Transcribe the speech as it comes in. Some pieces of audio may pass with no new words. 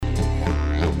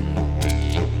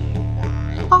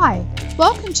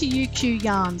Welcome to UQ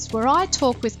Yarns, where I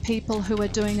talk with people who are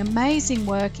doing amazing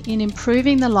work in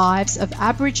improving the lives of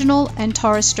Aboriginal and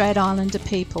Torres Strait Islander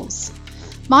peoples.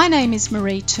 My name is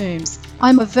Marie Toombs.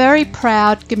 I'm a very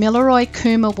proud Gamilaroi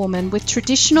Cooma woman with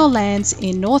traditional lands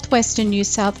in northwestern New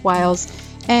South Wales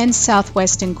and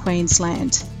southwestern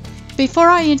Queensland. Before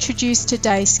I introduce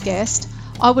today's guest,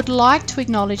 I would like to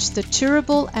acknowledge the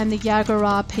Turrbal and the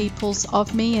Yagara peoples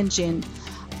of Meanjin,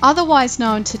 otherwise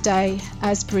known today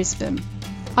as Brisbane.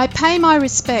 I pay my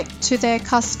respect to their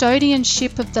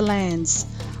custodianship of the lands.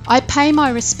 I pay my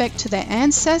respect to their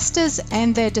ancestors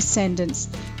and their descendants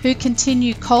who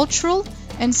continue cultural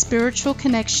and spiritual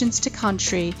connections to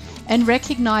country and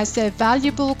recognise their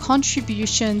valuable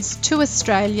contributions to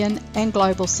Australian and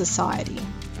global society.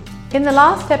 In the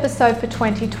last episode for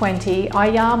 2020, I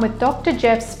yarn with Dr.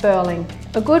 Jeff Sperling,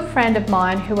 a good friend of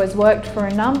mine who has worked for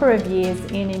a number of years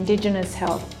in Indigenous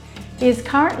health. He is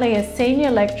currently a senior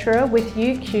lecturer with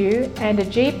UQ and a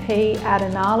GP at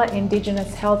Inala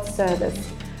Indigenous Health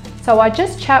Service. So I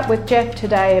just chat with Jeff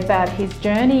today about his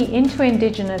journey into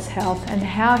Indigenous health and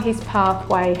how his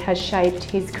pathway has shaped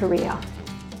his career.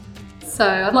 So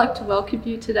I'd like to welcome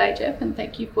you today, Jeff, and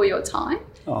thank you for your time.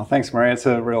 Oh, thanks, Maria. It's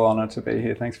a real honour to be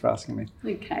here. Thanks for asking me.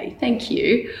 Okay, thank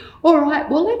you. All right,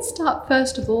 well, let's start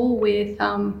first of all with,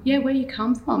 where you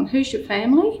come from. Who's your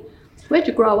family? Where'd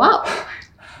you grow up?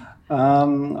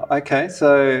 Okay,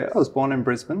 so I was born in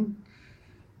Brisbane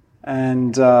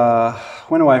and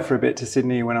went away for a bit to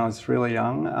Sydney when I was really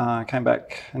young. Came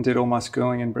back and did all my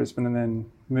schooling in Brisbane and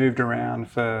then moved around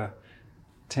for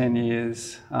 10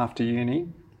 years after uni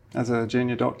as a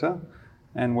junior doctor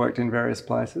and worked in various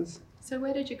places. So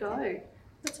where did you go?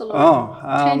 That's a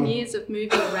lot. 10 years of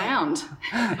moving around.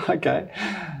 Okay.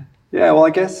 Yeah, well, I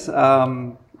guess,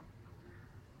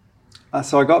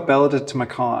 so I got balloted to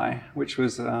Mackay, which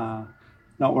was not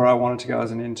where I wanted to go as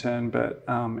an intern, but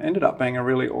ended up being a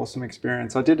really awesome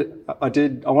experience. I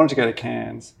wanted to go to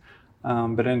Cairns,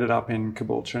 but ended up in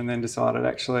Caboolture and then decided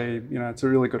actually, it's a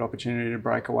really good opportunity to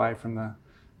break away from the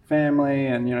family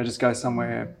and, just go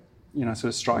somewhere, sort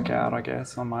of strike out, I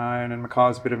guess, on my own. And Mackay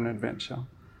was a bit of an adventure.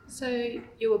 So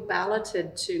you were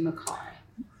balloted to Mackay?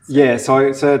 Yeah, so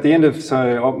at the end of,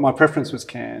 my preference was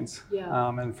Cairns, yeah.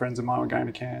 And friends of mine were going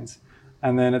to Cairns.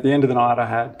 And then at the end of the night, I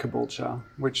had Caboolture,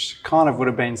 which kind of would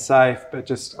have been safe, but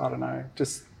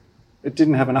it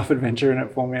didn't have enough adventure in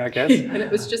it for me, I guess. And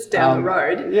it was just down the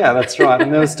road. Yeah, that's right.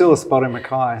 And there was still a spot in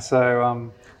Mackay.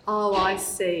 So, oh, I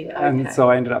see. Okay. And so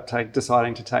I ended up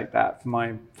deciding to take that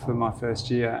for my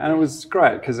first year. And it was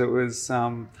great because it was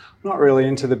not really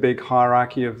into the big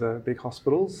hierarchy of the big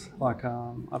hospitals. Like,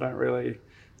 I don't really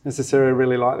necessarily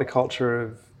really like the culture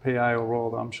of PA or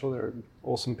Royal, though I'm sure there are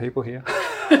awesome people here.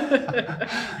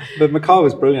 But Mackay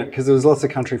was brilliant because there was lots of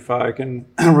country folk and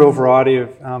a real variety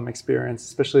of experience,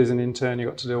 especially as an intern. You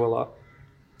got to do a lot.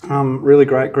 Really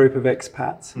great group of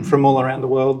expats from all around the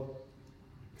world.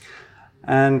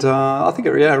 And I think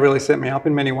it really set me up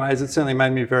in many ways. It certainly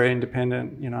made me very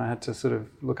independent. I had to sort of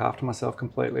look after myself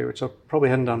completely, which I probably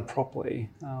hadn't done properly,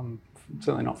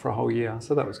 certainly not for a whole year.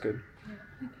 So that was good.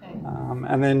 Okay.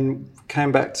 And then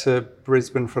came back to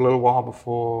Brisbane for a little while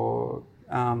before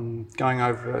going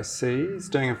overseas,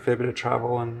 doing a fair bit of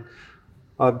travel. And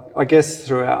I guess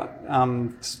throughout,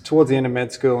 towards the end of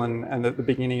med school and at the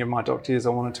beginning of my doctor years, I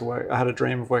wanted to work. I had a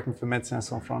dream of working for Médecins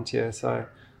Sans Frontières. So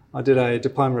I did a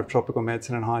diploma of tropical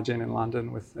medicine and hygiene in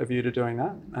London with a view to doing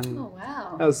that. And oh,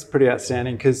 wow. That was pretty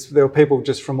outstanding because there were people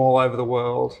just from all over the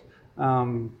world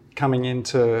coming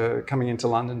into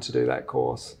London to do that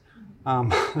course. There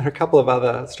are a couple of other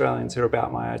Australians who are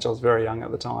about my age. I was very young at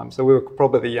the time. So we were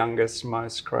probably the youngest,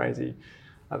 most crazy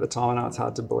at the time. I know it's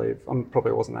hard to believe. I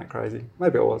probably wasn't that crazy.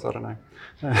 Maybe I was, I don't know.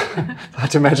 Hard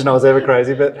to imagine I was ever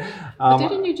crazy. But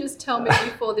didn't you just tell me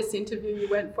before this interview you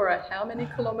went for a how many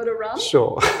kilometre run?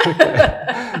 Sure.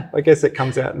 Okay. I guess it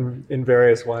comes out in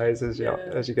various ways as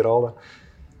you get older.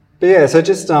 But yeah, so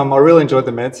just I really enjoyed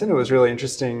the medicine. It was really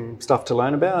interesting stuff to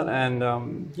learn about,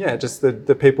 and just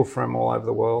the people from all over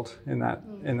the world in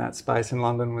that space in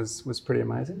London was pretty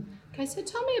amazing. Okay, so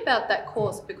tell me about that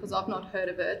course because I've not heard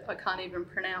of it. I can't even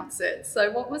pronounce it. So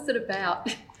what was it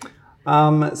about?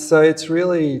 So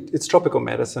it's tropical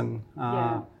medicine.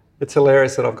 It's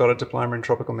hilarious that I've got a diploma in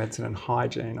tropical medicine and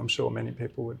hygiene. I'm sure many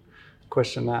people would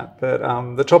question that, but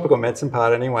the tropical medicine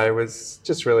part anyway was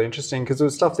just really interesting because it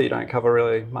was stuff that you don't cover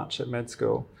really much at med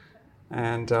school,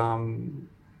 and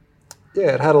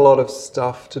it had a lot of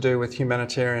stuff to do with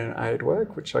humanitarian aid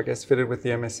work, which I guess fitted with the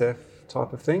MSF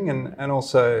type of thing, and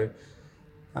also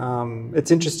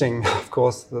it's interesting, of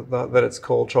course, that it's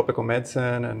called tropical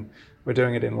medicine, and we're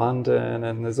doing it in London,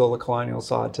 and there's all the colonial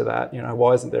side to that. You know,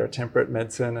 why isn't there a temperate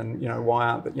medicine? And, you know, why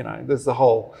aren't, you know, there's the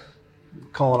whole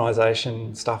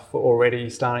colonisation stuff already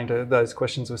those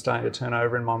questions were starting to turn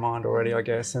over in my mind already, I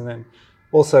guess. And then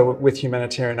also with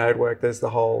humanitarian aid work, there's the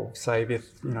whole saviour,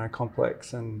 you know,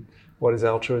 complex, and what is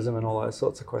altruism and all those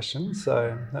sorts of questions.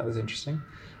 So that was interesting.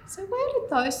 So where did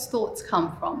those thoughts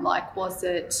come from? Like, was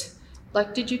it,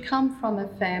 like, did you come from a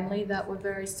family that were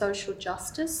very social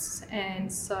justice,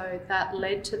 and so that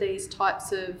led to these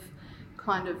types of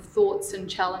kind of thoughts and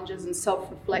challenges and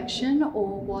self-reflection,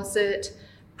 or was it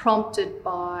prompted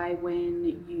by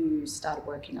when you started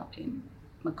working up in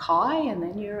Mackay, and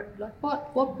then you're like,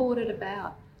 what brought it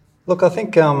about? Look, I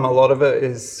think a lot of it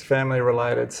is family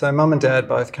related. So mum and dad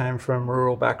both came from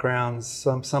rural backgrounds,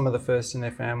 some of the first in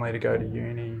their family to go to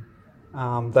uni.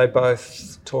 They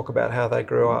both talk about how they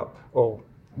grew up, or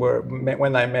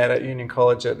when they met at Union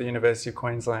College at the University of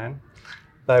Queensland.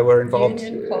 They were involved.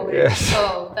 Union College. Yes.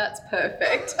 Oh, that's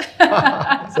perfect.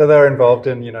 So they were involved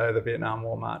in, you know, the Vietnam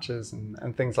War marches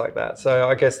and things like that. So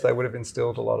I guess they would have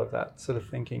instilled a lot of that sort of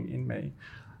thinking in me.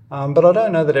 But I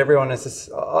don't know that everyone is this,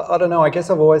 I don't know, I guess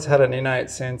I've always had an innate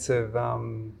sense of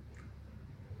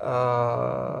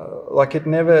like it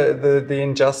never, the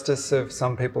injustice of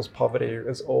some people's poverty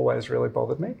has always really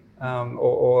bothered me,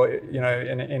 or you know,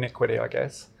 inequity, I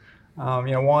guess.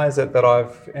 You know, why is it that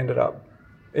I've ended up,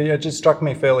 it just struck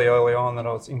me fairly early on that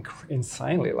I was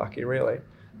insanely lucky, really.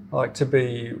 Like to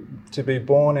be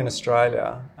born in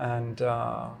Australia and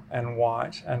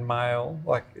white and male,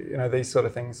 like, you know, these sort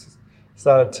of things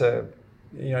started to,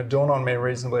 you know, dawn on me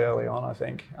reasonably early on, I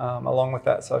think, along with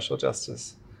that social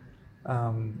justice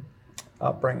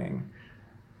upbringing.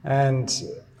 And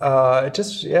it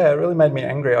just, it really made me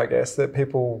angry, I guess, that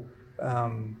people,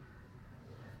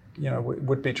 you know,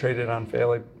 would be treated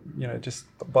unfairly, you know, just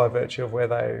by virtue of where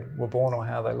they were born or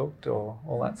how they looked or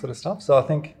all that sort of stuff. So I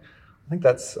think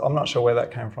that's, I'm not sure where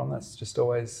that came from. That's just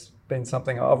always been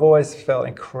something I've always felt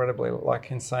incredibly,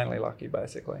 like insanely lucky,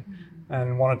 basically,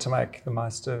 and wanted to make the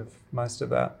most of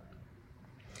that.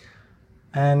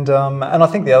 And I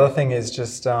think the other thing is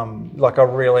just like I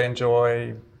really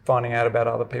enjoy finding out about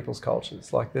other people's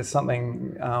cultures. Like there's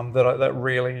something that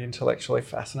really intellectually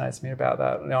fascinates me about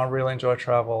that. You know, I really enjoy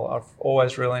travel. I've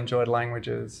always really enjoyed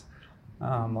languages.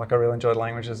 Like I really enjoyed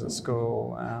languages at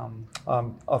school.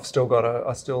 I've still got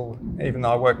even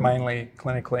though I work mainly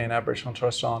clinically in Aboriginal and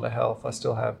Torres Strait Islander health, I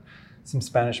still have some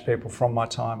Spanish people from my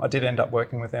time. I did end up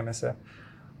working with MSF,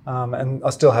 and I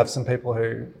still have some people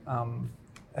who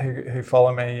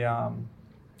follow me,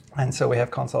 and so we have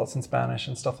consults in Spanish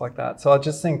and stuff like that. So I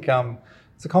just think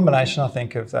it's a combination, I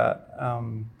think, of that,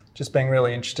 just being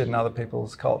really interested in other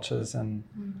people's cultures and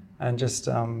just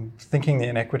thinking the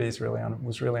inequities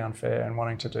was really unfair and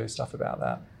wanting to do stuff about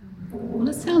that. Well,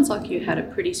 it sounds like you had a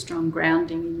pretty strong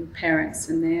grounding in your parents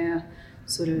and their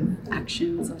sort of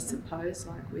actions, I suppose,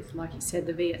 like with, like you said,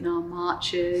 the Vietnam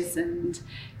marches and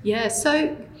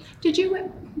so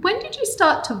when did you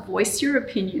start to voice your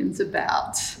opinions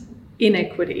about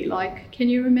inequity? Like, can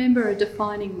you remember a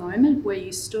defining moment where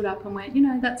you stood up and went, you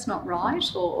know, that's not right,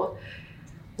 or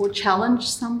challenged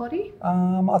somebody?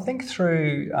 I think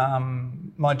through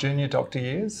my junior doctor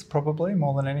years, probably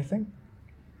more than anything.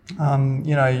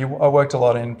 You know, I worked a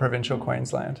lot in provincial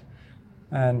Queensland,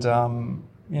 and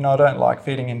you know, I don't like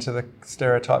feeding into the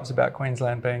stereotypes about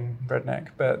Queensland being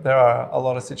redneck, but there are a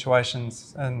lot of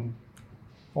situations, and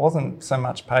it wasn't so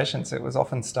much patients, it was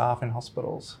often staff in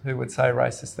hospitals who would say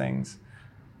racist things,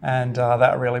 and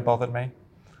that really bothered me.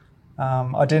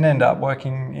 I did end up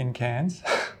working in Cairns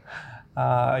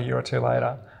a year or two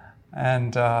later,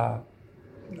 and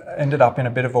ended up in a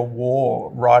bit of a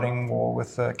writing war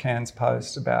with the Cairns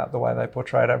Post about the way they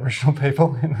portrayed Aboriginal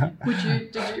people.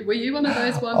 Were you one of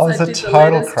those ones I was that a did the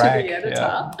total letters crank, to the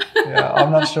editor? Yeah,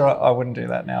 I'm not sure. I wouldn't do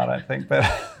that now, I don't think. But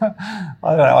I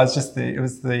don't know. I was just it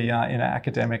was the you know,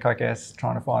 academic, I guess,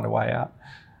 trying to find a way out.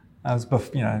 I was,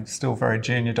 you know, still very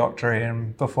junior doctorate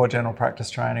and before general practice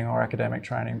training or academic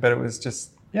training. But it was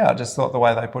just, I just thought the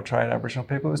way they portrayed Aboriginal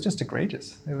people was just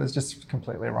egregious. It was just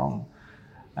completely wrong.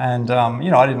 And,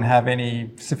 you know, I didn't have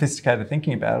any sophisticated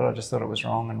thinking about it. I just thought it was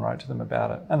wrong and wrote to them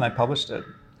about it. And they published it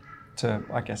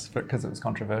I guess, because it was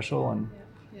controversial. And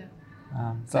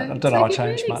I don't know, I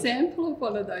changed much. Give me an example of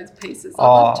one of those pieces. I'd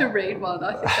love to read one.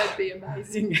 I think that'd be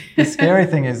amazing. The scary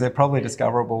thing is they're probably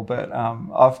discoverable, but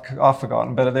I've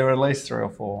forgotten. But there were at least 3 or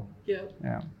 4.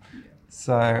 Yeah.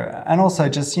 So, and also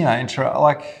just, you know,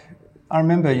 like I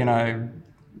remember, you know,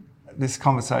 this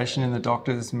conversation in the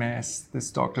doctor's mess,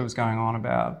 this doctor was going on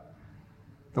about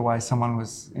the way someone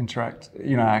was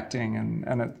acting,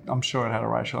 and I'm sure it had a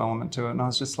racial element to it. And I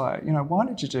was just like, why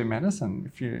did you do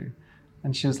medicine if you?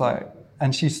 And she was like,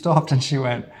 and she stopped and she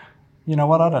went, you know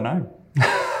what? I don't know.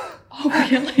 Oh,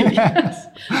 really? Yes.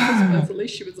 I suppose at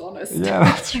least she was honest. Yeah,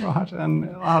 that's right.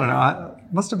 And I don't know,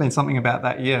 it must have been something about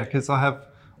that year, because I have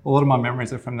a lot of my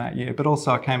memories are from that year. But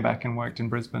also I came back and worked in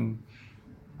Brisbane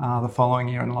the following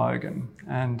year in Logan,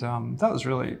 and that was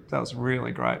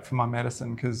really great for my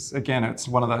medicine, because again, it's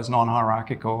one of those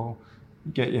non-hierarchical,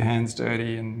 get your hands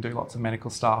dirty and do lots of medical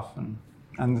stuff,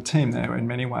 and the team there in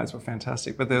many ways were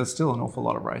fantastic, but there was still an awful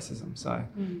lot of racism. So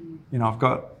I've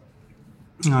got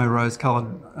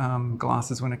rose-coloured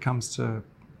glasses when it comes to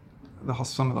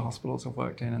some of the hospitals I've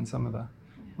worked in, and some of the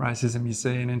racism you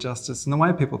see and injustice, and the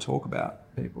way people talk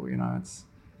about people. It's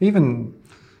even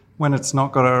when it's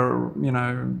not got a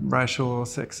racial or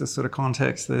sexist sort of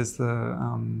context. There's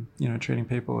the treating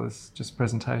people as just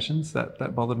presentations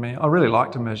that bothered me. I really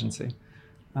liked emergency,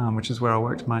 which is where I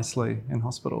worked mostly in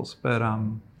hospitals, but I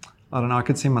don't know, I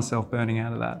could see myself burning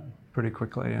out of that pretty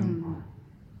quickly, and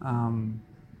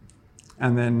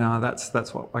then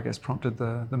that's what I guess prompted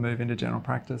the move into general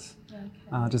practice.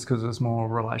 Okay. Just because it was more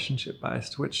relationship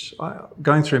based, which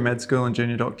going through med school and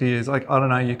junior doctor years, I don't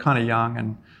know, you're kind of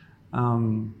young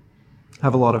and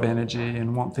have a lot of energy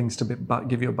and want things to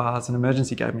give you a buzz, and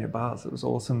emergency gave me a buzz. It was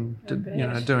awesome,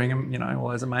 doing all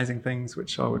those amazing things,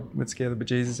 which I would scare the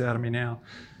bejesus out of me now.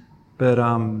 But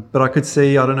I could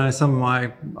see, I don't know, some of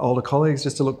my older colleagues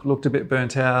just looked a bit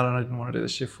burnt out, and I didn't want to do the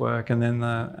shift work. And then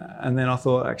I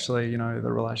thought, actually,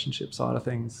 the relationship side of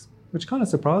things, which kind of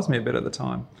surprised me a bit at the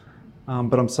time.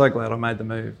 But I'm so glad I made the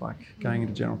move. Like, going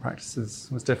into general practice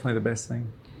was definitely the best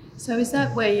thing. So is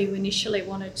that where you initially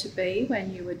wanted to be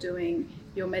when you were doing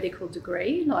your medical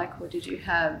degree? Or did you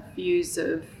have views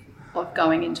of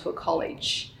going into a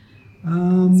college,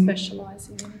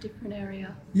 specialising in a different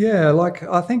area? Yeah,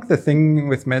 I think the thing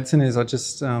with medicine is I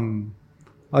just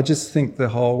think the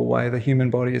whole way the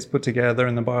human body is put together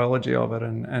and the biology of it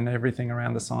and everything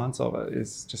around the science of it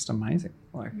is just amazing.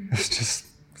 It's just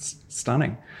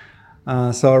stunning.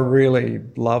 So I really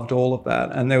loved all of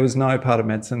that, and there was no part of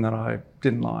medicine that I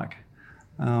didn't like,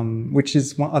 which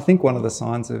is, I think, one of the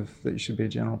signs that you should be a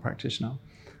general practitioner.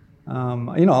 I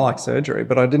like surgery,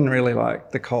 but I didn't really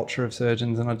like the culture of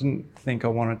surgeons, and I didn't think I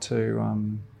wanted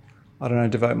to,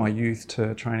 devote my youth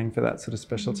to training for that sort of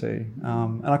specialty.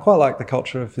 And I quite like the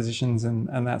culture of physicians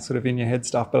and that sort of in your head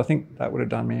stuff, but I think that would have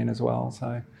done me in as well.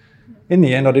 So in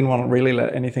the end, I didn't want to really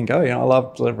let anything go. I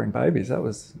loved delivering babies. That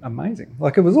was amazing.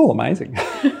 It was all amazing.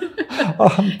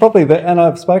 And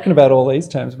I've spoken about all these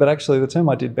terms, but actually the term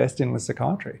I did best in was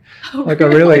psychiatry. I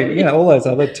really, all those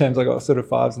other terms I got sort of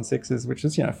 5s and 6s, which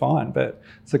is, fine. But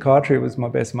psychiatry was my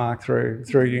best mark through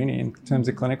uni in terms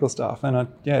of clinical stuff. And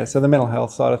so the mental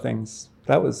health side of things,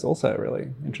 that was also really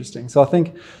interesting. So I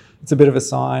think it's a bit of a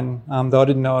sign, though I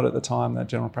didn't know it at the time, that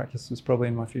general practice was probably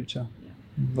in my future.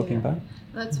 Looking back.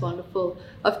 That's wonderful.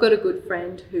 I've got a good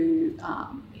friend who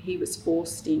he was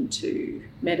forced into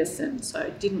medicine, so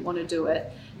didn't want to do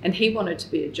it, and he wanted to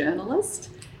be a journalist.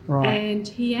 Right. And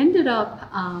he ended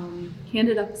up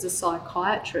as a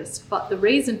psychiatrist, but the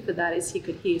reason for that is he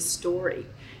could hear story,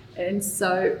 and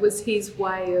so it was his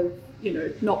way of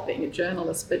not being a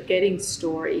journalist, but getting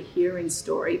story, hearing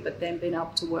story, but then being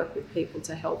able to work with people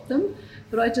to help them.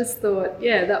 But I just thought,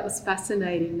 that was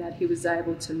fascinating that he was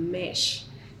able to mesh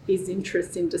his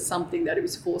interest into something that he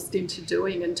was forced into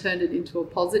doing and turned it into a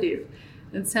positive.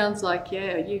 And it sounds like,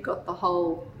 you got the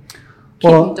whole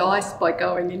kicking dice by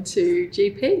going into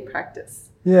GP practice.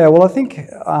 Yeah, well, I think,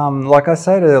 I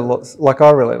say to lots,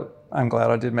 I'm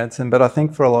glad I did medicine, but I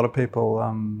think for a lot of people,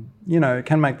 it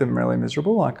can make them really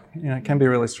miserable. It can be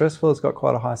really stressful. It's got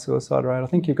quite a high suicide rate. I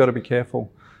think you've got to be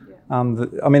careful.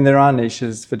 Yeah. There are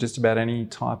niches for just about any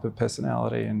type of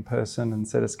personality and person and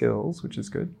set of skills, which is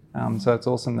good. So it's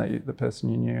awesome that the person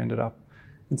you knew ended up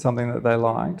in something that they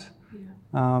liked.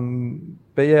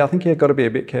 Yeah. I think you've got to be a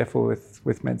bit careful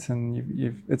with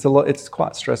medicine. It's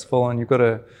quite stressful, and you've got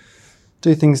to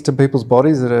do things to people's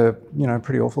bodies that are,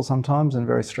 pretty awful sometimes and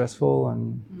very stressful.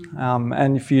 And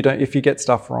if you get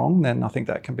stuff wrong, then I think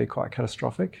that can be quite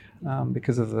catastrophic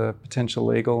because of the potential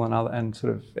legal and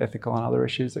sort of ethical and other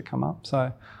issues that come up. So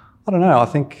I don't know. I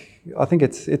think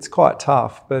it's quite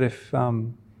tough. But if I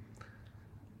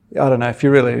don't know, if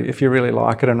you really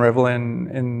like it and revel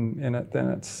in it, then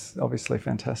it's obviously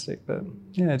fantastic. But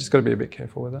just got to be a bit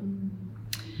careful with it.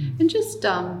 And just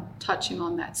touching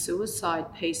on that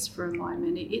suicide piece for a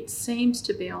moment, it seems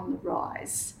to be on the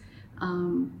rise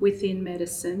within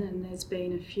medicine, and there's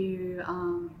been a few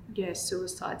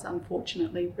suicides,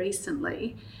 unfortunately,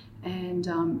 recently. and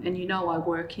I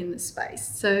work in the space.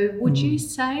 So would you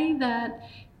say that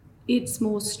it's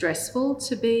more stressful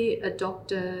to be a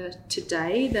doctor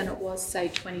today than it was, say,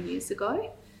 20 years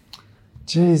ago?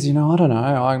 Geez, I don't know.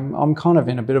 I'm kind of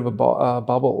in a bit of a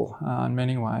bubble in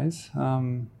many ways,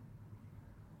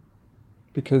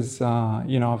 because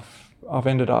I've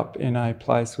ended up in a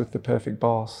place with the perfect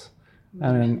boss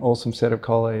and an awesome set of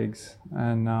colleagues,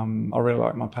 and I really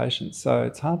like my patients. So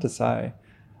it's hard to say.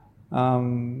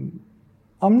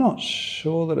 I'm not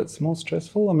sure that it's more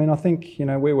stressful. I mean, I think,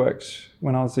 we worked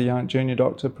when I was a young junior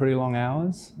doctor pretty long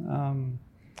hours.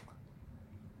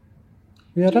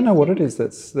 I don't know what it is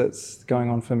that's going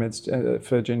on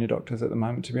for junior doctors at the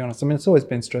moment, to be honest. I mean, it's always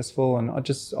been stressful, and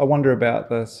I wonder about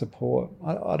the support.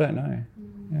 I don't know.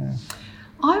 Yeah.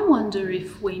 I wonder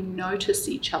if we notice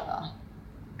each other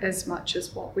as much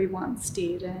as what we once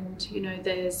did, and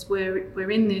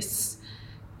we're in this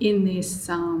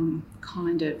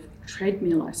kind of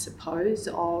treadmill, I suppose,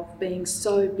 of being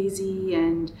so busy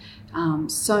and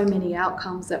so many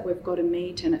outcomes that we've got to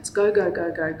meet, and it's go, go,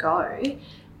 go, go, go.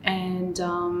 And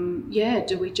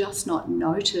do we just not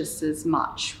notice as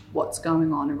much what's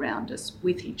going on around us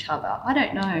with each other? I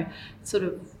don't know. Sort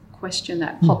of question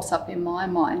that pops up in my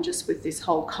mind just with this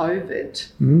whole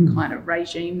COVID kind of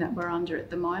regime that we're under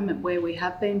at the moment, where we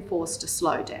have been forced to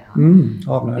slow down.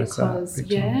 I've noticed because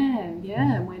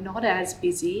that. we're not as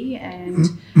busy, and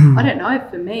I don't know,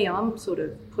 for me, I'm sort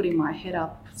of putting my head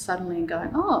up suddenly and going,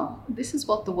 oh, this is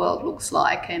what the world looks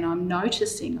like, and I'm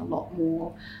noticing a lot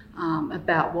more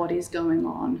about what is going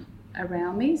on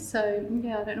around me. So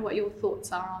I don't know what your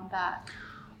thoughts are on that.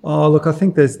 Oh, look, I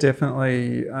think there's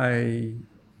definitely a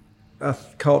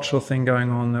cultural thing going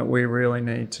on that we really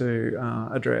need to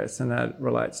address, and that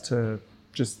relates to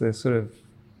just the sort of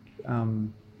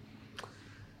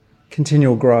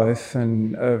continual growth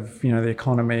and of the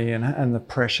economy and the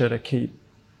pressure to keep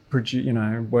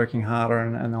working harder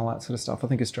and all that sort of stuff. I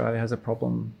think Australia has a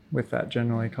problem with that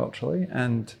generally culturally,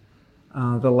 and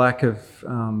the lack of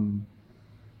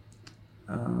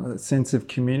sense of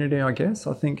community, I guess.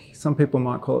 I think some people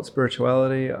might call it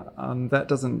spirituality. That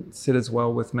doesn't sit as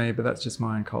well with me, but that's just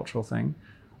my own cultural thing.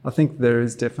 I think there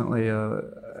is definitely a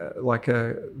lack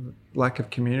of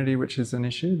community, which is an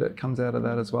issue that comes out of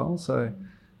that as well. So,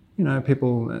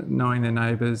 people knowing their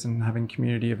neighbours and having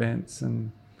community events.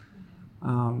 And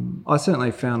I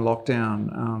certainly found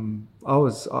lockdown,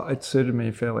 it suited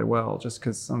me fairly well, just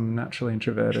because I'm naturally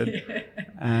introverted.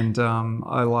 And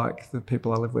I like the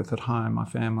people I live with at home, my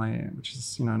family, which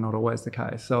is, not always the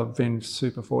case. So I've been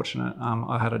super fortunate.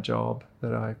 I had a job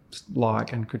that I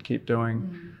like and could keep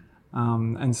doing.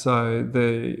 And so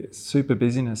the super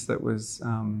busyness that was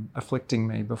afflicting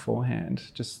me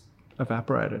beforehand just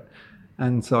evaporated.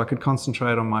 And so I could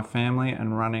concentrate on my family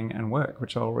and running and work,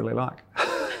 which I really like.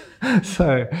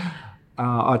 So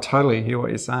I totally hear what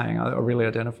you're saying. I really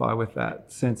identify with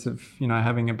that sense of,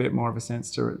 having a bit more of a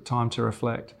time to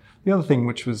reflect. The other thing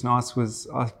which was nice was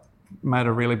I made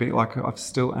a really big, I've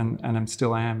still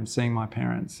am seeing my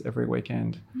parents every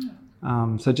weekend.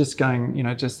 So just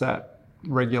going, just that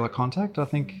regular contact, I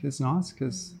think is nice,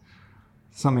 because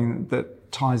something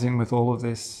that ties in with all of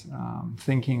this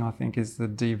thinking, I think, is the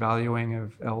devaluing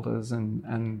of elders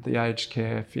and the aged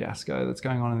care fiasco that's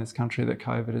going on in this country that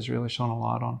COVID has really shone a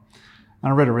light on.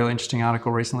 And I read a really interesting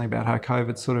article recently about how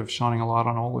COVID's sort of shining a light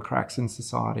on all the cracks in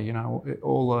society,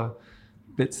 all the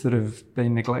bits that have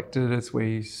been neglected as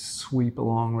we sweep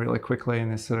along really quickly in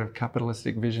this sort of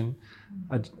capitalistic vision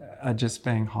are just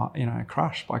being,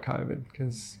 crushed by COVID,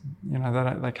 because,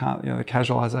 they can't, the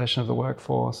casualisation of the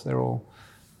workforce, they're all,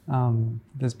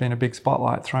 there's been a big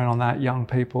spotlight thrown on that, young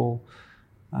people.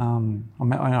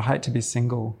 I hate to be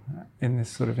single in this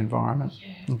sort of environment.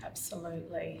 Yeah,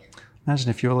 absolutely.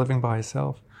 Imagine if you were living by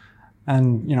yourself,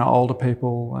 and, older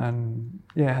people, and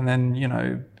then,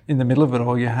 in the middle of it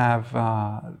all, you have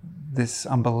this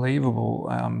unbelievable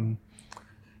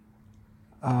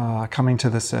coming to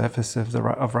the surface of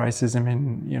racism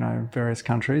in, various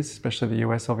countries, especially the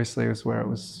US, obviously, was where it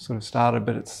was sort of started,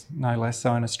 but it's no less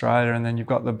so in Australia. And then you've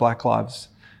got the Black Lives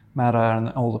Matter and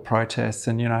all the protests,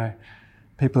 and,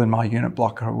 people in my unit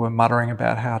block were muttering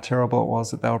about how terrible it was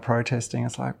that they were protesting.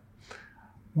 It's like,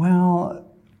 well,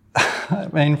 I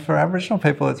mean, for Aboriginal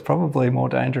people, it's probably more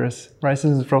dangerous.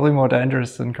 Racism is probably more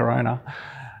dangerous than corona,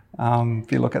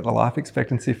 if you look at the life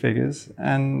expectancy figures.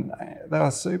 And they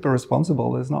were super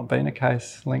responsible. There's not been a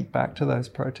case linked back to those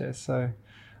protests. So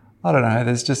I don't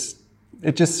know.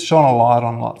 It just shone a light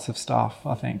on lots of stuff,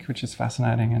 I think, which is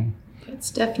fascinating. And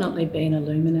it's definitely been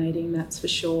illuminating, that's for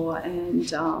sure.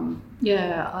 And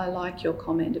I like your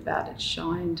comment about it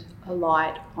shined a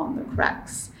light on the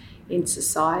cracks in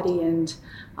society. And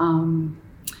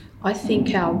I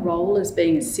think our role as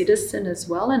being a citizen as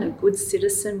well, and a good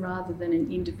citizen rather than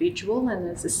an individual. And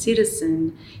as a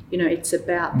citizen, it's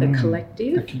about the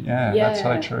collective. Yeah, that's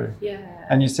so true. Yeah.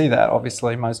 And you see that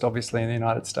most obviously in the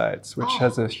United States, which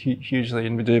has a hugely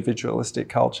individualistic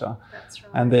culture. That's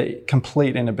right. And the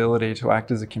complete inability to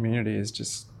act as a community is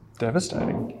just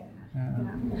devastating.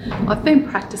 Yeah. I've been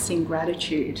practicing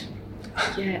gratitude.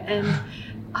 Yeah, and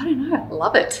I don't know, I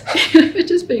love it.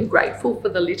 Just being grateful for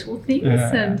the little things.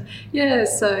 And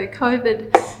so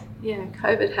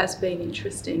COVID has been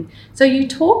interesting. So you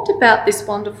talked about this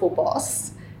wonderful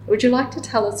boss. Would you like to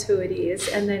tell us who it is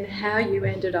and then how you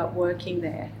ended up working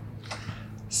there?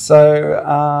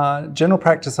 So general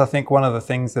practice, I think one of the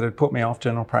things that had put me off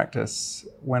general practice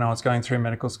when I was going through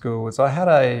medical school was I had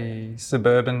a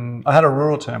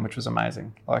rural term, which was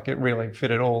amazing. Like, it really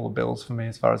fitted all the bills for me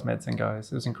as far as medicine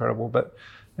goes. It was incredible, but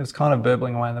it was kind of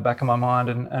burbling away in the back of my mind,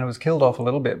 and it was killed off a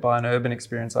little bit by an urban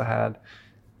experience I had.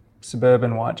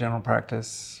 Suburban white general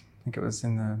practice. I think it was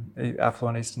in the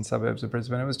affluent eastern suburbs of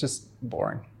Brisbane. It was just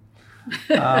boring.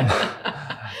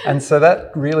 And so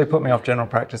that really put me off general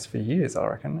practice for years, I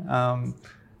reckon.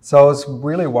 So I was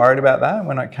really worried about that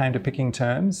when it came to picking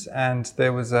terms. And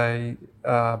there was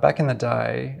back in the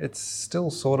day, it's still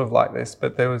sort of like this,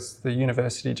 but there was the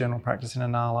university general practice in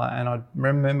Inala. And I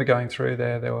remember going through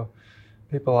there were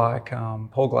people like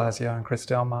Paul Glasio and Chris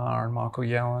Delmar and Michael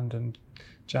Yelland and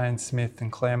Jane Smith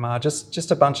and Claire Marr,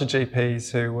 just a bunch of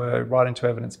GPs who were right into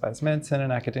evidence-based medicine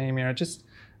and academia. It just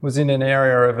was in an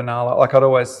area of Inala. Like, I'd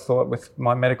always thought with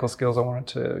my medical skills, I wanted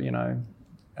to,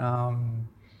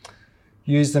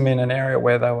 use them in an area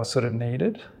where they were sort of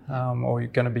needed or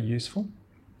going to be useful.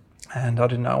 And I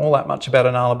didn't know all that much about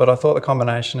Inala, but I thought the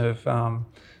combination of,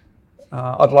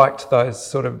 I'd liked those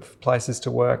sort of places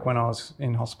to work when I was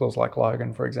in hospitals like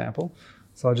Logan, for example.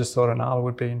 So I just thought Inala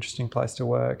would be an interesting place to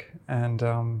work, and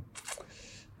the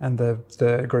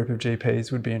group of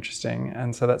GPs would be interesting.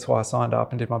 And so that's why I signed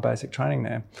up and did my basic training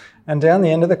there. And down the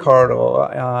end of the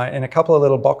corridor, in a couple of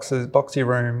little boxy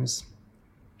rooms,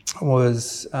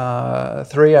 was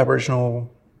 3 Aboriginal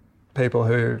people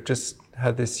who just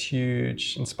had this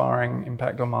huge, inspiring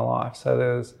impact on my life. So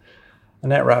there was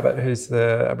Annette Rabbit, who's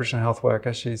the Aboriginal health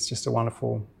worker. She's just a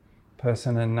wonderful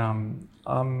person,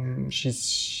 and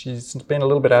she's been a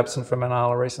little bit absent from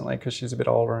Inala recently because she's a bit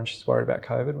older and she's worried about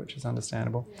COVID, which is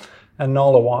understandable. Yeah. And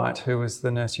Nola White, who was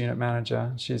the nurse unit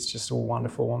manager, she's just a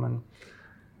wonderful woman.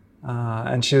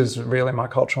 And she was really my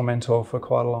cultural mentor for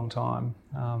quite a long time,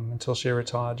 until she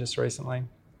retired just recently.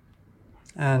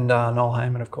 And Noel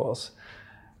Heyman, of course.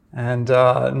 And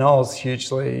Noel's a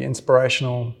hugely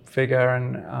inspirational figure,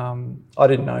 and I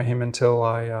didn't know him until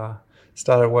I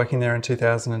started working there in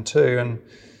 2002. And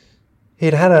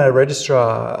he'd had a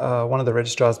registrar, one of the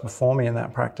registrars before me in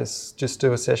that practice, just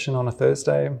do a session on a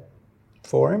Thursday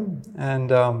for him.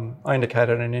 And I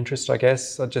indicated an interest, I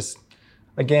guess. I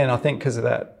think because of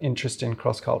that interest in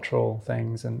cross-cultural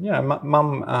things. And,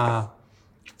 Mum,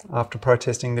 after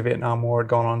protesting the Vietnam War, had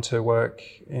gone on to work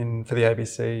for the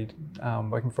ABC,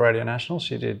 working for Radio National.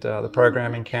 She did the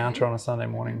program Encounter on a Sunday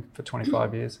morning for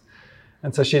 25 years.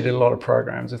 And so she did a lot of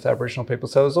programs with Aboriginal people.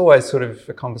 So it was always sort of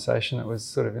a conversation that was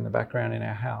sort of in the background in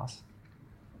our house.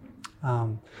 I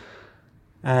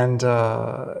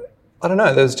don't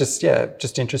know, there was just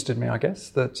interested me, I guess,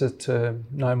 to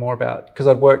know more about, because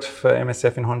I'd worked for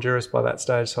MSF in Honduras by that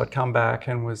stage, so I'd come back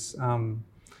and was and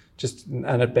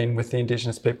had been with the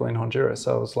Indigenous people in Honduras.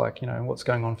 So I was like, what's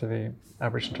going on for the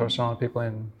Aboriginal and Torres Strait Islander people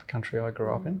in the country I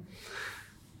grew up in?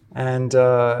 And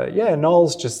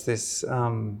Noel's just this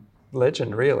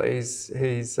legend, really. He's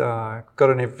got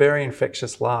a very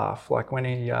infectious laugh. Like, when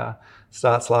he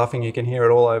starts laughing, you can hear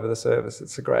it all over the service.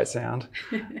 It's a great sound.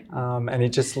 And he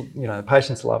just, the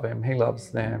patients love him. He loves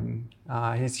them.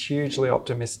 He's hugely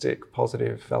optimistic,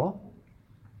 positive fella.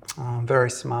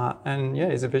 Very smart. And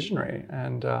he's a visionary.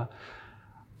 And so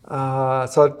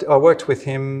I worked with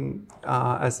him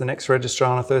as the next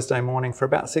registrar on a Thursday morning for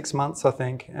about 6 months, I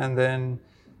think. And then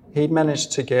he'd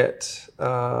managed to get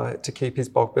to keep his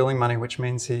bulk billing money, which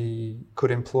means he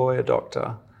could employ a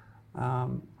doctor.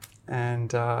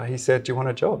 And he said, "Do you want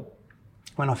a job?"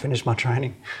 when I finished my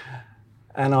training.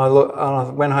 And I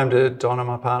went home to Donna,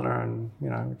 my partner, and we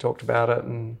talked about it,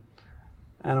 and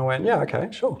I went, "Yeah, okay,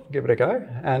 sure, give it a go."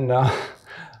 And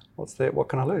what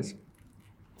can I lose?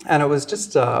 And it was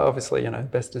just obviously the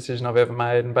best decision I've ever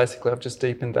made. And basically, I've just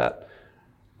deepened that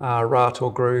rut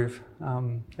or groove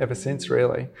ever since,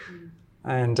 really.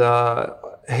 And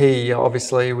he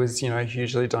obviously was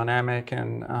hugely dynamic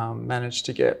and managed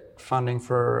to get funding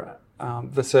for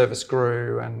the service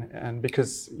grew, and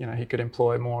because he could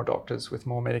employ more doctors with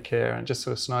more Medicare, and just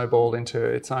sort of snowballed into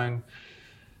its own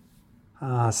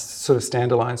sort of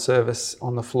standalone service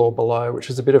on the floor below, which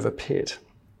was a bit of a pit.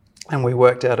 And we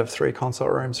worked out of 3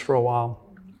 consult rooms for a while.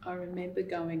 I remember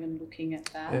going and looking at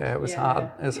that. Yeah, it was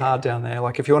hard. It was hard down there.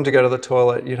 Like if you wanted to go to the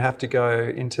toilet, you'd have to go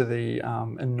into the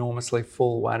enormously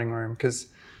full waiting room because,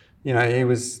 he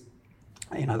was,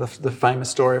 the famous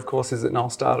story, of course, is that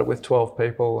Noel started with 12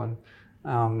 people and,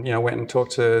 went and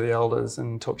talked to the elders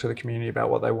and talked to the community about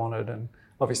what they wanted. And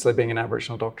obviously being an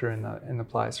Aboriginal doctor in the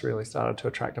place really started to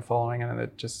attract a following, and then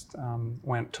it just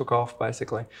took off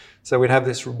basically. So we'd have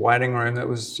this waiting room that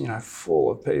was, full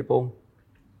of people.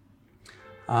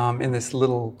 In this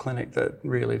little clinic that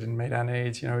really didn't meet our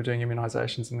needs. We're doing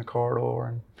immunisations in the corridor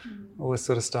and all this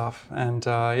sort of stuff. And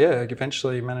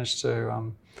eventually managed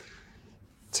to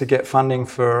get funding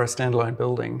for a standalone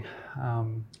building.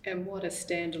 And what a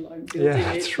standalone building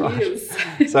that's right. is.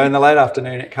 So in the late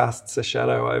afternoon, it casts a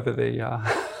shadow over the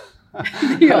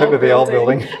old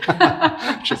building,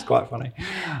 which is quite funny.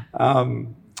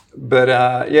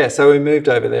 So we moved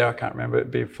over there. I can't remember,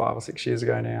 it'd be 5 or 6 years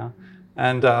ago now.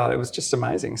 And it was just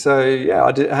amazing. So,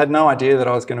 I had no idea that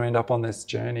I was going to end up on this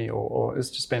journey, or it's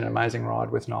just been an amazing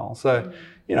ride with Noel. So,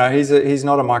 he's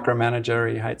not a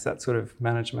micromanager. He hates that sort of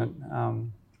management.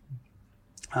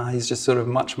 He's just sort of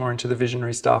much more into the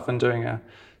visionary stuff and doing a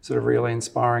sort of really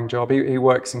inspiring job. He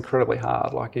works incredibly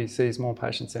hard. Like he sees more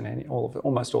patients than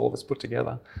almost all of us put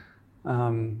together.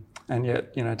 And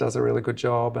yet, does a really good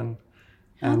job.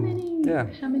 How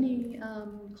many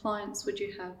clients would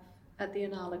you have at the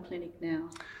Inala Clinic now?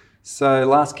 So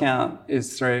last count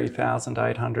is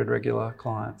 3,800 regular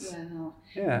clients. Wow.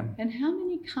 Yeah. And how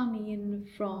many come in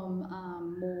from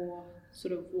more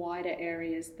sort of wider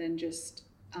areas than just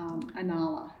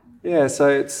Inala? Yeah, so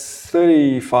it's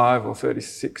 35 or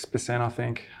 36%, I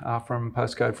think, from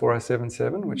postcode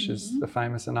 4077, which is the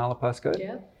famous Inala postcode.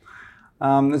 Yeah.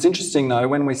 It's interesting though,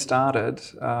 when we started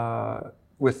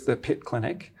with the Pitt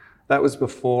Clinic, that was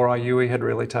before IUI had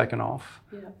really taken off,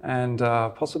 and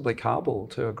possibly Kabul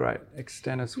to a great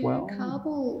extent as well.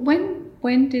 Kabul.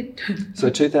 When did?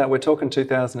 So we're talking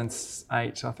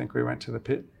 2008. I think we went to the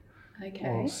Pitt. Okay.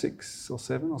 Or 6 or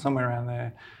 7 or somewhere around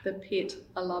there. The Pitt.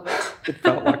 I love it. It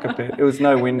felt like a pit. It was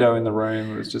no window in the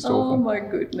room. It was just awful. Oh my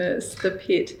goodness, the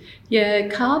Pitt. Yeah,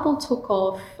 Kabul took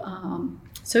off.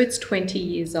 So it's 20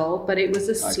 years old, but it was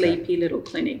a sleepy little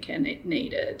clinic, and it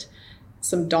needed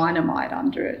some dynamite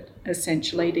under it,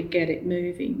 essentially, to get it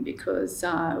moving, because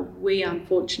we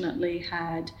unfortunately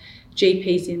had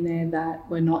GPs in there that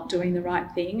were not doing the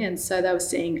right thing, and so they were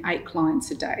seeing 8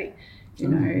 clients a day,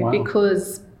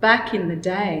 because back in the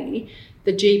day,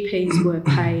 the GPs were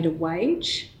paid a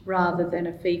wage rather than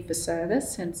a fee for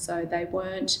service, and so they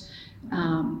weren't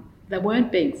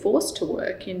being forced to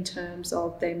work in terms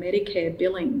of their Medicare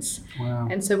billings. Wow.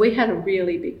 And so we had a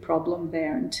really big problem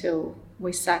there until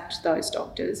we sacked those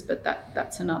doctors, but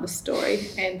that's another story.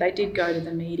 And they did go to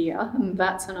the media, and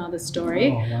that's another story.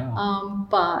 Oh, wow.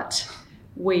 But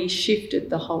we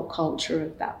shifted the whole culture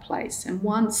of that place. And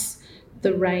once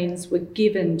the reins were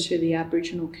given to the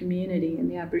Aboriginal community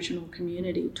and the Aboriginal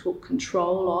community took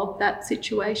control of that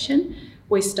situation,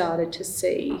 we started to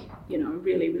see,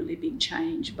 really, really big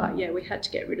change. But yeah, we had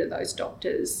to get rid of those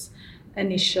doctors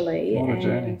initially. What a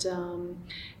journey.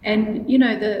 And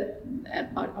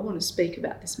I want to speak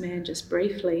about this man just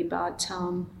briefly, but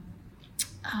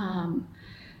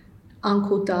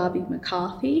Uncle Darby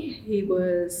McCarthy, he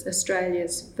was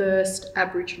Australia's first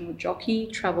Aboriginal jockey,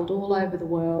 travelled all over the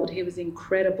world. He was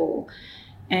incredible.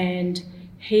 And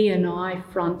he and I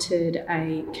fronted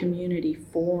a community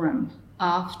forum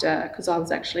because I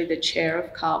was actually the chair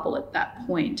of Kabul at that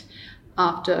point,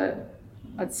 after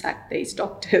I'd sacked these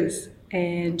doctors.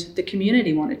 And the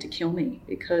community wanted to kill me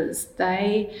because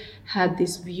they had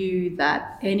this view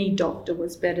that any doctor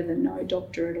was better than no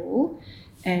doctor at all.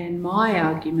 And my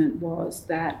argument was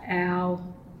that our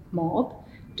mob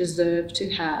deserved to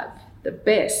have the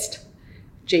best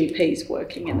GPs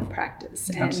working in the practice.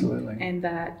 Absolutely. And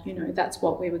that, that's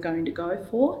what we were going to go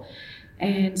for.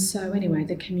 And so anyway,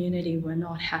 the community were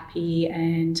not happy,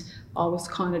 and I was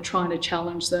kind of trying to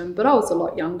challenge them, but I was a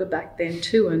lot younger back then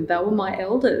too, and they were my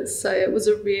elders. So it was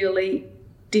a really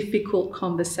difficult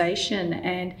conversation.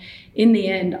 And in the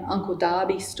end, Uncle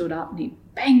Darby stood up and he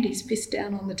banged his fist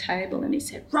down on the table and he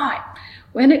said, right,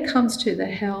 when it comes to the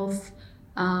health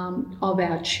of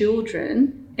our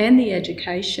children and the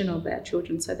education of our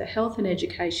children, so the health and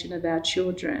education of our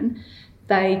children,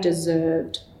 they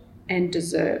deserve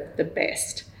the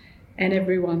best. And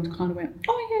everyone kind of went,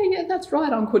 oh, yeah, that's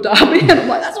right, Uncle Darby. And I'm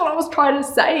like, that's what I was trying to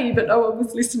say, but no one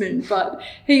was listening. But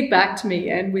he backed me,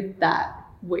 and with that,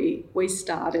 we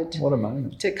started what a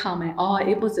moment to come out. Oh,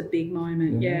 it was a big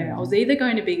moment, yeah. I was either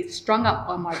going to be strung up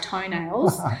by my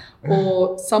toenails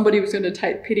or somebody was going to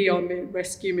take pity on me and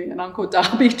rescue me, and Uncle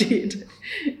Darby did.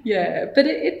 Yeah, but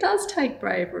it does take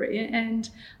bravery, and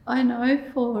I know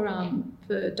for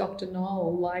Dr.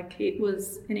 Noel, like, it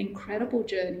was an incredible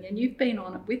journey, and you've been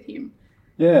on it with him.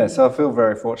 Yeah, so I feel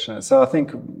very fortunate. So I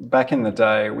think back in the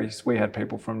day, we had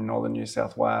people from northern New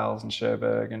South Wales and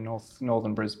Cherbourg and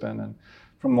northern Brisbane and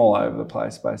from all over the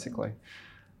place, basically.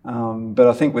 But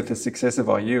I think with the success of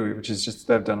IU, which is just,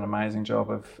 they've done an amazing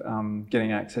job of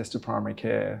getting access to primary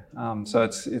care. So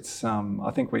it's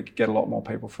I think we could get a lot more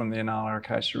people from the Inala,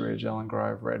 Acacia Ridge, Ellen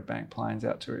Grove, Red Bank Plains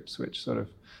out to Ipswich sort of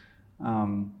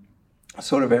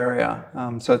area.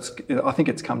 So I think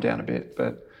it's come down a bit,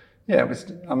 but yeah,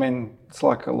 it's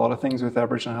like a lot of things with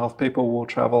Aboriginal health. People will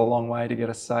travel a long way to get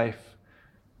a safe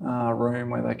room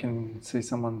where they can see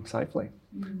someone safely.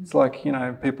 It's like,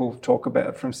 people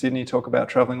from Sydney talk about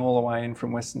travelling all the way in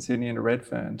from Western Sydney into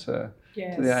Redfern to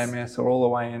the AMS, or all the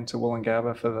way into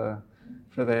Woolloongabba for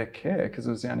their care, because it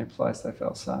was the only place they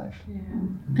felt safe. Yeah,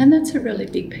 and that's a really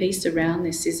big piece around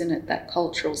this, isn't it? That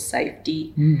cultural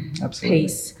safety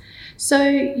piece. So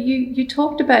you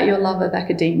talked about your love of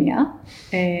academia,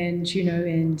 and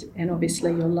and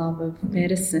obviously your love of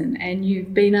medicine, and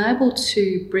you've been able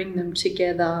to bring them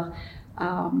together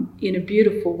in a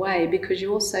beautiful way, because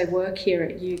you also work here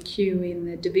at UQ in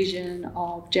the Division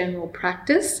of General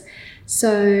Practice.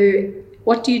 So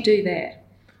what do you do there?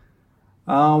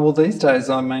 Well, these days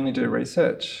I mainly do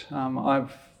research.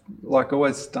 I've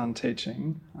always done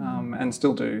teaching and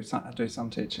still do some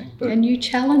teaching. But and you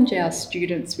challenge our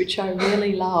students, which I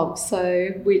really love. So,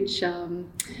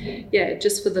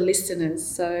 just for the listeners.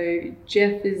 So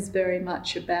Jeff is very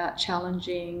much about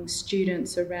challenging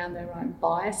students around their own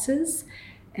biases,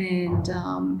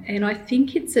 and I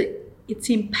think it's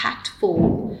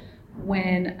impactful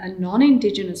when a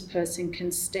non-Indigenous person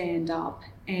can stand up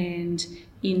and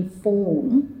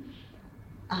inform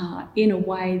in a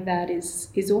way that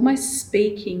is almost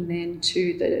speaking then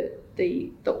to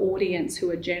the audience who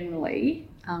are generally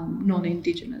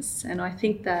non-Indigenous. And I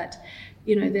think that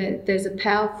there's a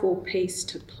powerful piece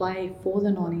to play for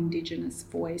the non-Indigenous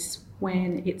voice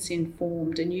when it's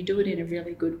informed, and you do it in a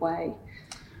really good way.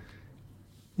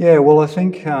 Yeah, well, I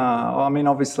think,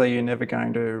 obviously you're never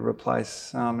going to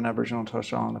replace an Aboriginal and Torres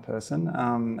Strait Islander person,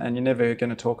 and you're never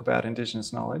going to talk about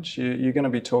Indigenous knowledge. You're going to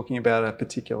be talking about a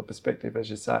particular perspective,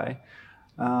 as you say.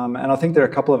 And I think there are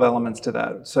a couple of elements to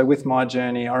that. So with my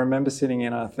journey, I remember sitting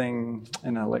in a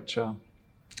lecture.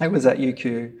 It was at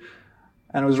UQ,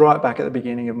 and it was right back at the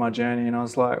beginning of my journey, and I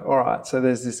was like, all right, so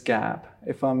there's this gap.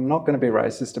 If I'm not going to be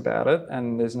racist about it,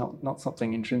 and there's not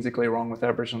something intrinsically wrong with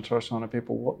Aboriginal and Torres Strait Islander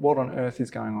people, what on earth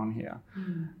is going on here?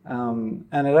 And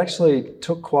it actually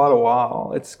took quite a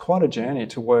while. It's quite a journey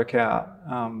to work out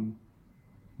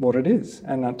what it is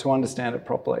and to understand it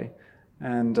properly.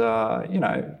 And,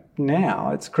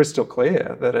 now it's crystal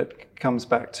clear that it comes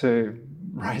back to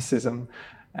racism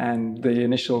and the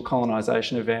initial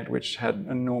colonisation event, which had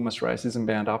enormous racism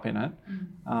bound up in it.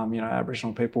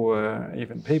 Aboriginal people were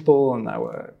even people, and they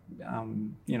were,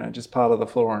 just part of the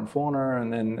flora and fauna.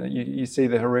 And then you see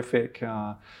the horrific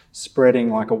spreading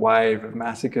like a wave of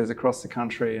massacres across the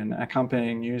country, and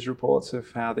accompanying news reports of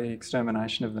how the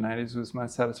extermination of the natives was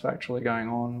most satisfactorily going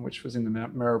on, which was in the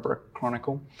Maryborough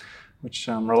Chronicle, which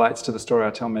relates to the story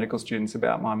I tell medical students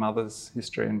about my mother's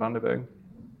history in Bundaberg.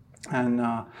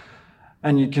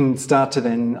 And you can start to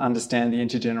then understand the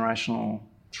intergenerational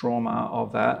trauma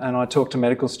of that. And I talk to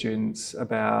medical students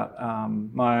about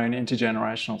my own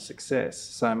intergenerational success.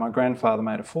 So my grandfather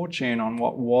made a fortune on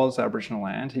what was Aboriginal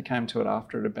land. He came to it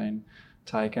after it had been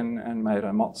taken and made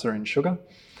a mozza in sugar.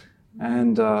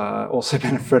 And also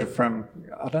benefited from,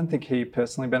 I don't think he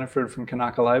personally benefited from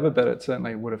Kanaka labour, but it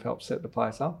certainly would have helped set the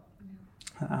place up.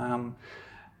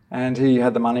 And he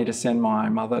had the money to send my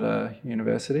mother to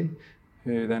university,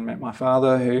 who then met my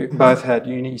father, who both had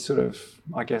uni sort of,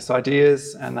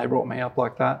 ideas, and they brought me up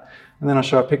like that. And then I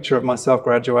show a picture of myself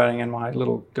graduating and my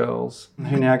little girls,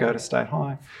 who now go to State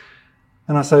High.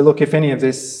 And I say, look, if any of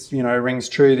this, rings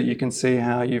true, that you can see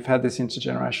how you've had this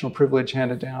intergenerational privilege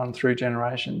handed down through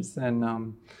generations, then,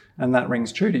 and that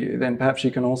rings true to you, then perhaps you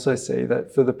can also see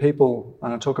that for the people,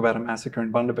 and I talk about a massacre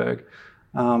in Bundaberg,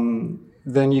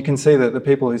 then you can see that the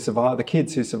people who survive, the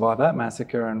kids who survive that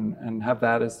massacre and have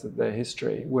that as their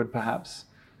history, would perhaps,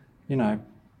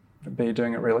 be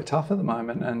doing it really tough at the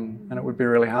moment, and it would be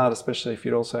really hard, especially if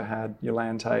you'd also had your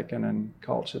land taken and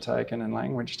culture taken and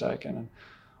language taken and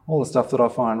all the stuff that I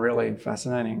find really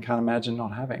fascinating and can't imagine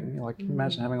not having. Like,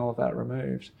 imagine having all of that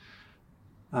removed.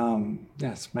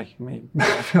 It's making me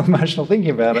feel emotional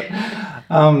thinking about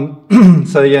it.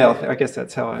 So yeah, I guess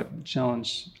that's how I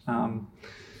challenge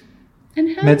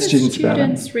and how med do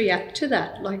students react to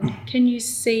that? Like, can you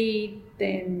see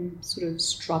them sort of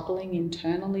struggling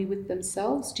internally with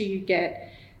themselves? Do you get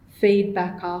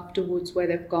feedback afterwards where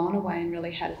they've gone away and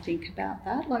really had to think about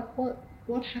that? Like,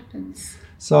 what happens?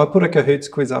 So I put a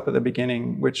Kahoots quiz up at the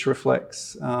beginning, which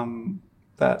reflects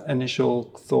that initial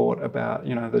thought about,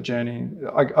 the journey.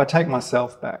 I take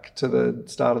myself back to the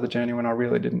start of the journey when I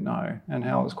really didn't know, and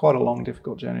how it was quite a long,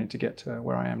 difficult journey to get to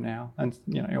where I am now. And,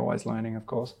 you're always learning, of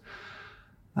course.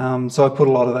 So I put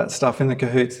a lot of that stuff in the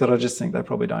Kahoots that I just think they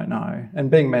probably don't know. And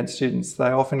being med students,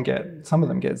 some of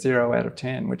them get 0 out of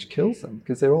 10, which kills them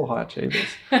because they're all high achievers.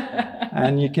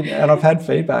 and I've had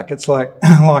feedback. It's like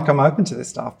I'm open to this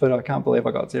stuff, but I can't believe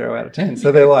I got 0 out of 10.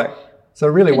 So they're like, so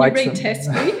it really wakes them. Can you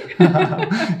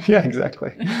retest me? Yeah,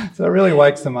 exactly. So it really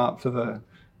wakes them up for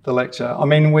the lecture. I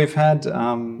mean, we have,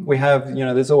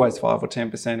 there's always 5 or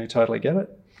 10% who totally get it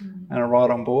and are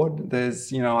right on board.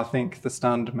 There's, I think the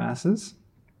stunned masses.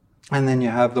 And then you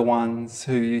have the ones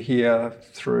who you hear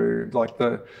through,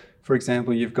 for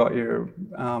example, you've got your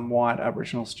white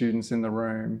Aboriginal students in the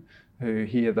room who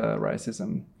hear the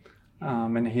racism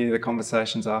and hear the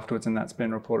conversations afterwards, and that's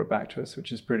been reported back to us,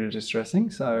 which is pretty distressing.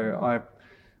 So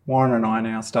Warren and I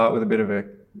now start with a bit of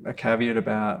a caveat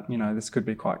about, this could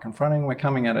be quite confronting. We're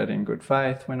coming at it in good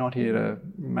faith. We're not here to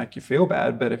make you feel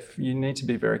bad, but if you need to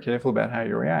be very careful about how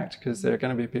you react, because there are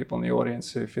going to be people in the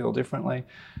audience who feel differently,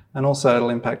 and also it'll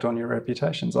impact on your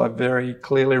reputations. I very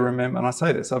clearly remember, and I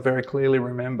say this, I very clearly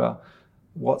remember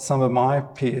what some of my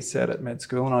peers said at med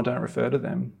school, and I don't refer to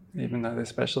them, even though they're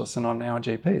specialists and I'm now a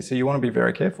GP. So you want to be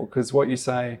very careful, because what you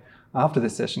say after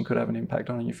this session could have an impact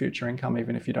on your future income,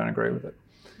 even if you don't agree with it.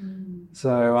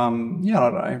 So, I don't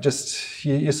know, just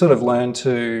you sort of learn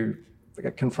to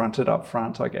get confronted up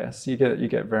front, I guess. You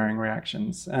get varying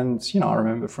reactions. And, I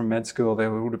remember from med school,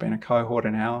 there would have been a cohort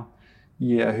in our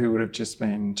year who would have just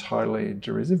been totally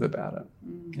derisive about it.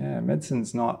 Yeah,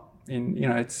 medicine's not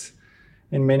it's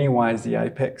in many ways the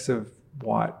apex of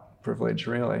white privilege,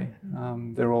 really.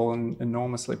 They're all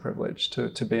enormously privileged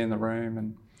to be in the room.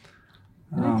 And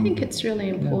I think it's really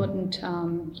important.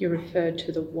 You referred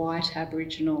to the white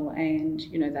Aboriginal, and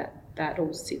that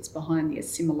all sits behind the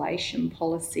assimilation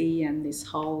policy and this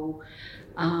whole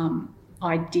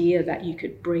idea that you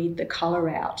could breed the colour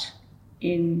out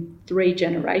in 3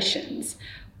 generations.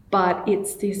 But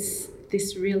it's this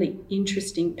really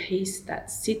interesting piece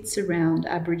that sits around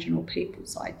Aboriginal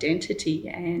people's identity,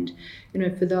 and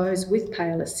for those with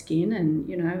paler skin,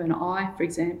 and I, for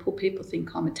example, people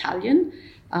think I'm Italian.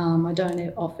 I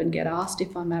don't often get asked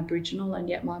if I'm Aboriginal, and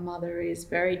yet my mother is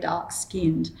very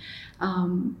dark-skinned.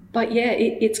 But yeah,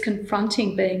 it's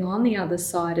confronting being on the other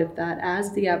side of that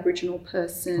as the Aboriginal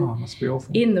person must be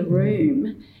awful. In the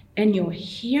room, and you're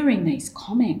hearing these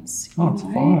comments, it's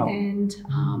vile. And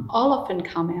I'll often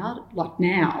come out, like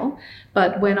now,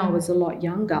 but when I was a lot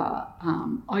younger,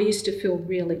 I used to feel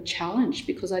really challenged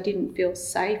because I didn't feel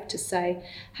safe to say,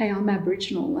 hey, I'm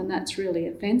Aboriginal, and that's really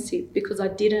offensive, because I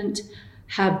didn't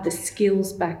have the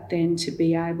skills back then to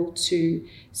be able to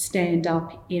stand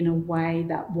up in a way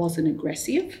that wasn't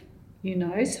aggressive,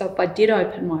 So if I did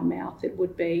open my mouth, it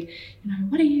would be,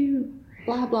 what are you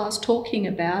blah blah's talking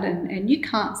about? And you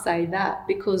can't say that,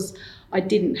 because I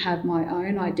didn't have my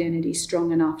own identity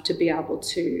strong enough to be able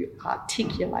to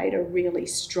articulate a really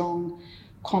strong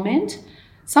comment.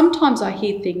 Sometimes I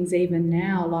hear things even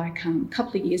now, like a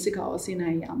couple of years ago, I was in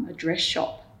a dress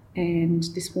shop, and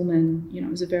this woman, it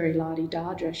was a very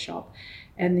la-di-da dress shop,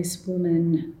 and this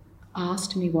woman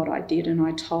asked me what I did, and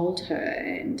I told her,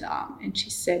 and she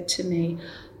said to me,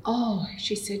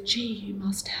 she said, gee, you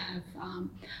must have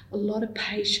a lot of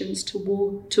patience to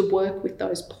work with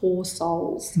those poor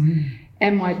souls.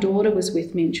 And my daughter was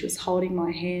with me, and she was holding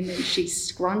my hand, and she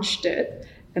scrunched it,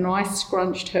 and I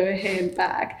scrunched her hand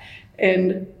back,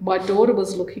 and my daughter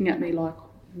was looking at me like,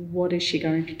 what is she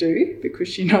going to do? Because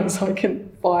she knows I can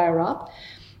fire up.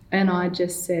 And I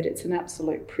just said, it's an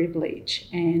absolute privilege.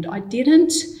 And I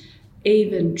didn't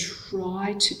even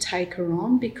try to take her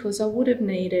on, because I would have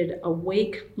needed a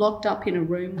week locked up in a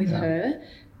room with her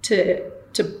to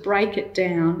break it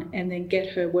down and then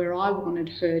get her where I wanted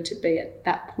her to be at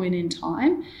that point in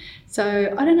time.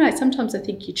 So I don't know, sometimes I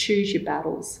think you choose your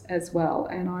battles as well,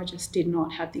 and I just did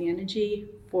not have the energy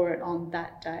for it on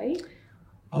that day.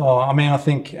 Oh, I mean, I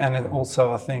think, and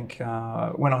also I think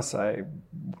when I say,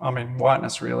 I mean,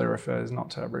 whiteness really refers not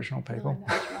to Aboriginal people.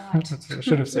 Oh, that's right. I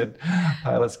should have said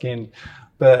paler skin.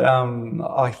 But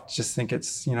I just think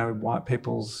it's, you know, white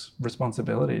people's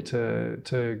responsibility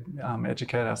to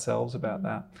educate ourselves about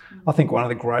that. I think one of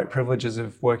the great privileges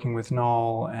of working with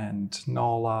Noel and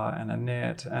Nola and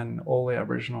Annette and all the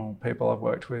Aboriginal people I've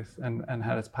worked with and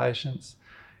had as patients,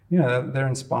 you know, they're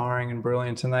inspiring and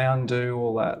brilliant, and they undo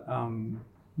all that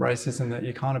racism that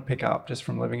you kind of pick up just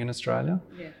from living in Australia.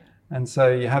 Yeah. And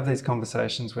so you have these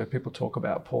conversations where people talk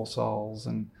about poor souls,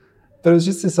 but it was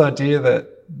just this idea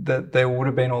that there would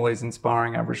have been all these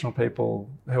inspiring Aboriginal people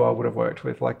who I would have worked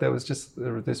with. Like there was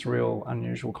this real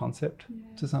unusual concept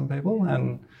to some people,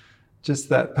 and just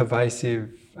that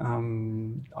pervasive,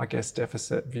 I guess,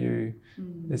 deficit view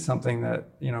is something that,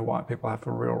 you know, white people have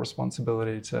a real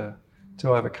responsibility to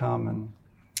overcome,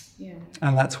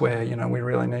 and that's where, you know, we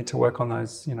really need to work on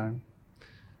those. You know,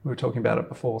 we were talking about it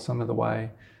before, some of the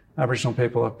way Aboriginal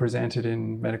people are presented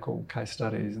in medical case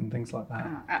studies and things like that.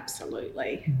 Oh,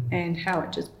 absolutely. And how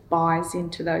it just buys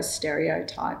into those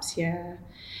stereotypes, yeah.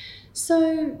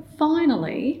 So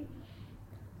finally,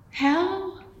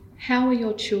 how are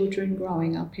your children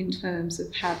growing up in terms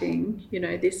of having, you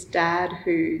know, this dad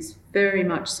who's very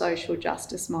much social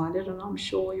justice minded, and I'm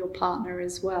sure your partner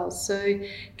as well. So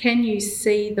can you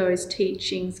see those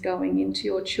teachings going into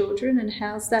your children, and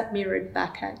how's that mirrored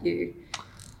back at you?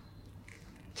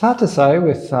 It's hard to say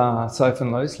with Soph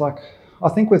and Luce. Like, I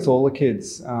think with all the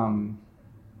kids, like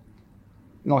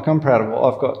I'm proud of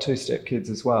all. I've got 2 stepkids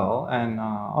as well, and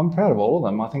I'm proud of all of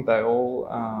them. I think they all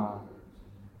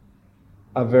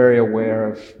are very aware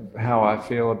of how I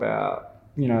feel about,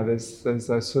 you know, there's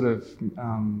those sort of,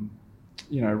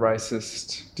 you know,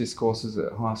 racist discourses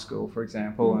at high school, for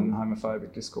example, and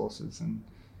homophobic discourses and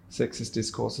sexist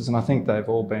discourses, and I think they're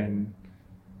all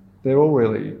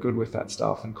really good with that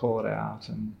stuff and call it out,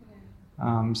 and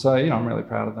so, you know, I'm really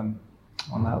proud of them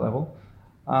on that level.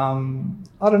 I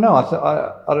don't know.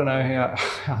 I don't know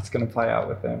how it's going to play out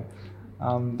with them.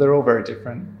 They're all very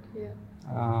different,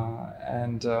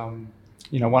 and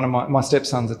you know, one of my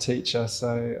stepson's a teacher,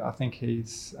 so I think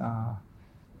he's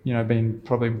you know, been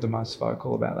probably the most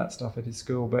vocal about that stuff at his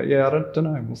school. But yeah, I don't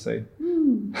know. We'll see.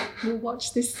 We'll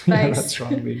watch this space. Yeah, that's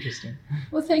right. It'll be interesting.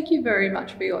 Well, thank you very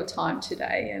much for your time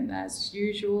today, and as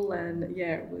usual, and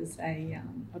yeah, it was a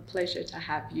pleasure to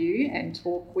have you and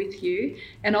talk with you.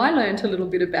 And I learned a little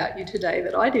bit about you today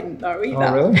that I didn't know either.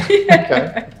 Oh, really?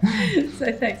 Yeah. Okay.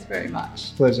 So thanks very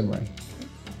much. Pleasure, Marie.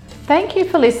 Thank you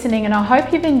for listening, and I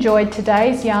hope you've enjoyed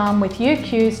today's yarn with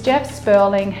UQ's Jeff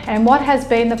Sperling and what has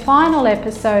been the final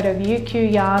episode of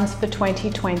UQ Yarns for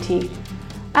 2020.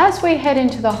 As we head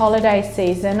into the holiday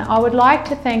season, I would like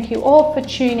to thank you all for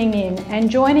tuning in and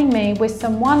joining me with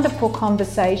some wonderful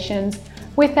conversations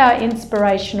with our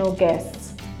inspirational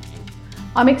guests.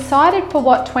 I'm excited for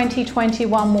what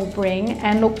 2021 will bring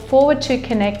and look forward to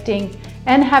connecting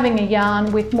and having a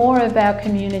yarn with more of our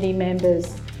community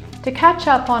members. To catch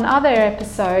up on other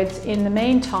episodes in the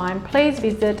meantime, please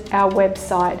visit our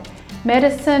website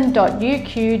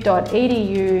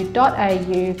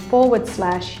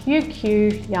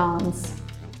medicine.uq.edu.au/UQ Yarns.